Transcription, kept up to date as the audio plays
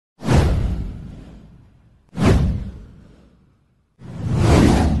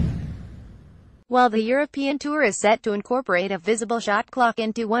While the European Tour is set to incorporate a visible shot clock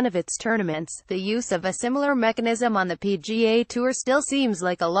into one of its tournaments, the use of a similar mechanism on the PGA Tour still seems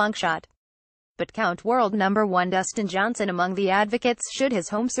like a long shot. But count world number 1 Dustin Johnson among the advocates should his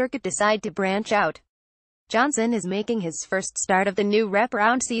home circuit decide to branch out. Johnson is making his first start of the new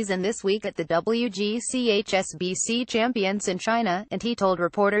wrap-round season this week at the WGC HSBC Champions in China, and he told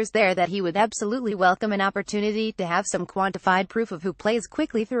reporters there that he would absolutely welcome an opportunity to have some quantified proof of who plays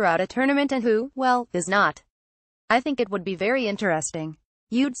quickly throughout a tournament and who, well, does not. I think it would be very interesting.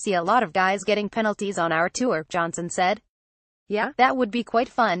 You'd see a lot of guys getting penalties on our tour, Johnson said. Yeah, that would be quite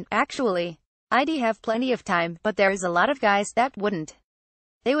fun, actually. I'd have plenty of time, but there's a lot of guys that wouldn't.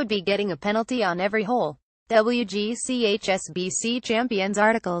 They would be getting a penalty on every hole. WGC HSBC Champions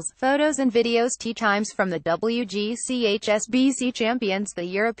articles, photos and videos. Tee times from the WGC HSBC Champions. The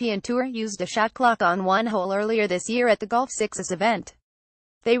European Tour used a shot clock on one hole earlier this year at the Golf Sixes event.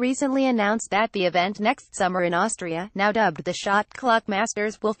 They recently announced that the event next summer in Austria, now dubbed the Shot Clock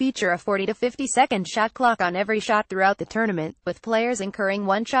Masters, will feature a 40 to 50 second shot clock on every shot throughout the tournament, with players incurring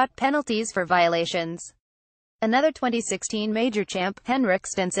one-shot penalties for violations. Another 2016 major champ, Henrik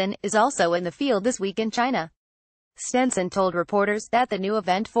Stenson, is also in the field this week in China. Stenson told reporters that the new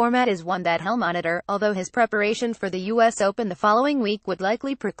event format is one that he'll monitor, although his preparation for the US Open the following week would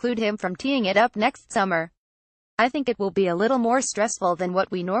likely preclude him from teeing it up next summer. I think it will be a little more stressful than what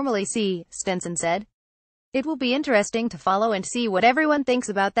we normally see, Stenson said. It will be interesting to follow and see what everyone thinks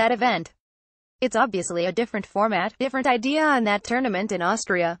about that event. It's obviously a different format, different idea on that tournament in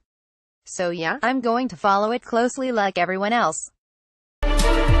Austria. So yeah, I'm going to follow it closely like everyone else.